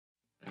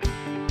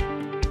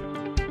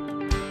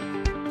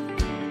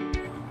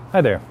Hi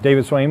there,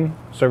 David Swaim,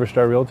 Service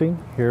Star Realty,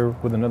 here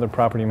with another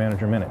Property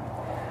Manager Minute.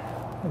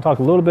 I'll talk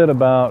a little bit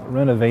about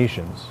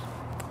renovations.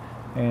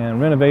 And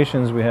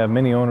renovations, we have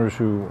many owners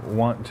who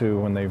want to,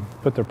 when they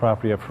put their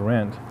property up for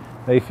rent,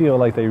 they feel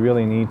like they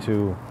really need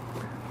to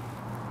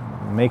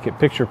make it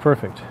picture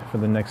perfect for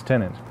the next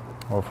tenant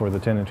or for the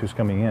tenant who's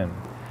coming in.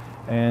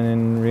 And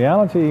in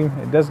reality,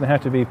 it doesn't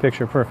have to be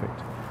picture perfect.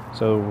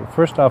 So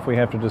first off, we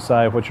have to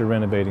decide what you're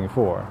renovating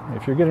for.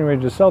 If you're getting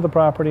ready to sell the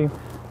property,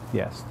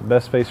 yes, the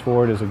best face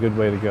forward is a good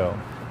way to go.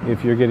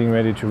 If you're getting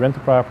ready to rent the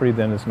property,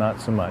 then it's not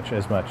so much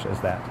as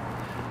that.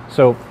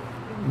 So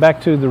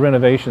back to the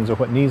renovations of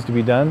what needs to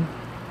be done.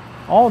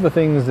 All the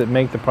things that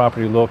make the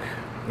property look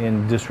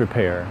in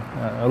disrepair,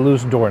 a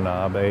loose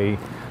doorknob, a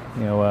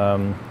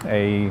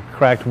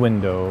cracked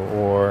window,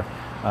 or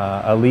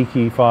a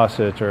leaky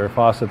faucet, or a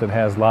faucet that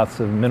has lots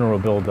of mineral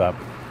buildup,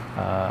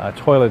 a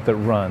toilet that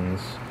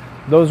runs.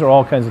 Those are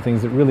all kinds of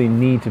things that really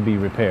need to be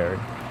repaired.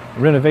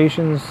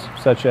 Renovations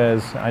such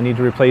as I need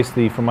to replace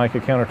the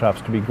Formica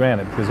countertops to be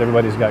granite because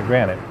everybody's got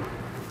granite.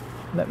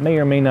 That may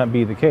or may not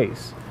be the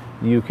case.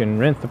 You can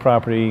rent the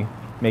property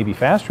maybe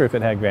faster if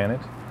it had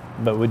granite,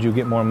 but would you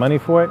get more money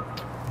for it?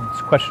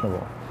 It's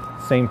questionable.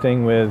 Same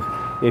thing with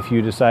if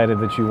you decided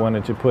that you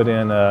wanted to put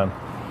in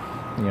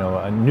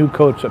a new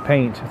coat of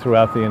paint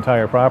throughout the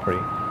entire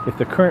property. If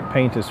the current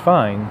paint is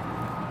fine,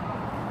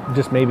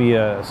 just maybe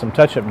some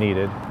touch-up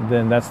needed,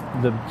 then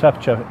the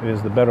touch-up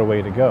is the better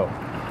way to go.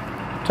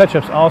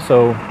 Touch-ups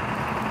also,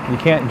 you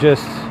can't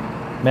just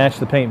match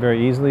the paint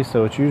very easily,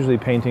 so it's usually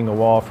painting a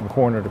wall from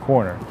corner to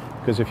corner.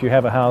 Because if you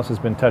have a house that's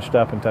been touched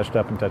up and touched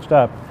up and touched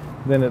up,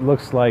 then it kind of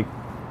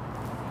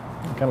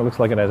looks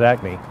like it has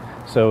acne.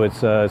 So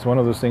it's one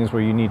of those things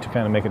where you need to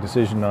kind of make a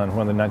decision on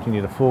whether or not you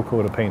need a full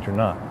coat of paint or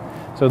not.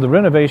 So the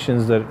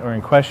renovations that are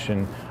in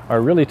question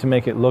are really to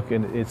make it look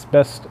in its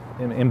best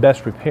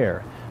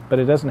repair, but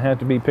it doesn't have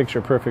to be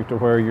picture perfect to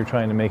where you're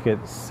trying to make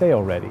it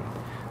sale ready.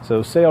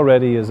 So sale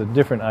ready is a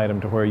different item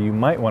to where you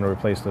might want to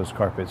replace those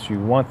carpets. You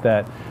want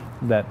that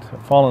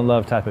fall in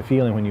love type of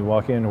feeling when you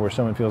walk in where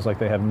someone feels like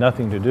they have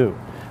nothing to do.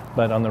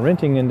 But on the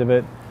renting end of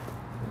it,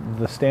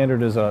 the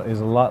standard is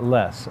a lot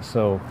less.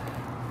 So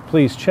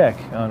please check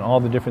on all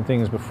the different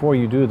things before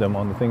you do them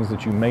on the things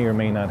that you may or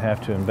may not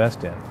have to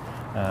invest in.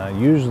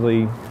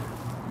 Usually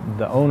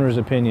the owner's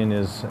opinion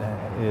is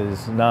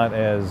not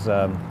as,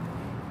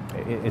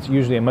 it's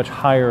usually a much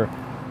higher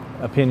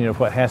opinion of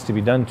what has to be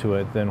done to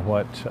it than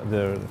what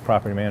the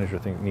property manager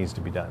thinks needs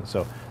to be done.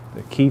 So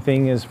the key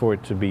thing is for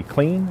it to be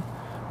clean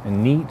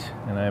and neat,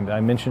 and I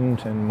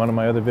mentioned in one of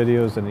my other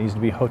videos that it needs to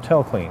be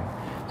hotel clean.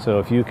 So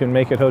if you can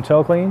make it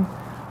hotel clean,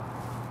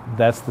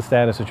 that's the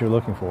status that you're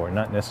looking for,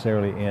 not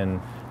necessarily in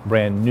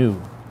brand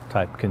new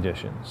type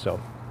conditions.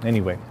 So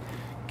anyway,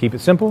 keep it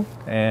simple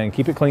and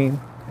keep it clean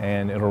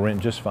and it'll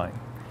rent just fine.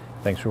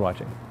 Thanks for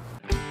watching.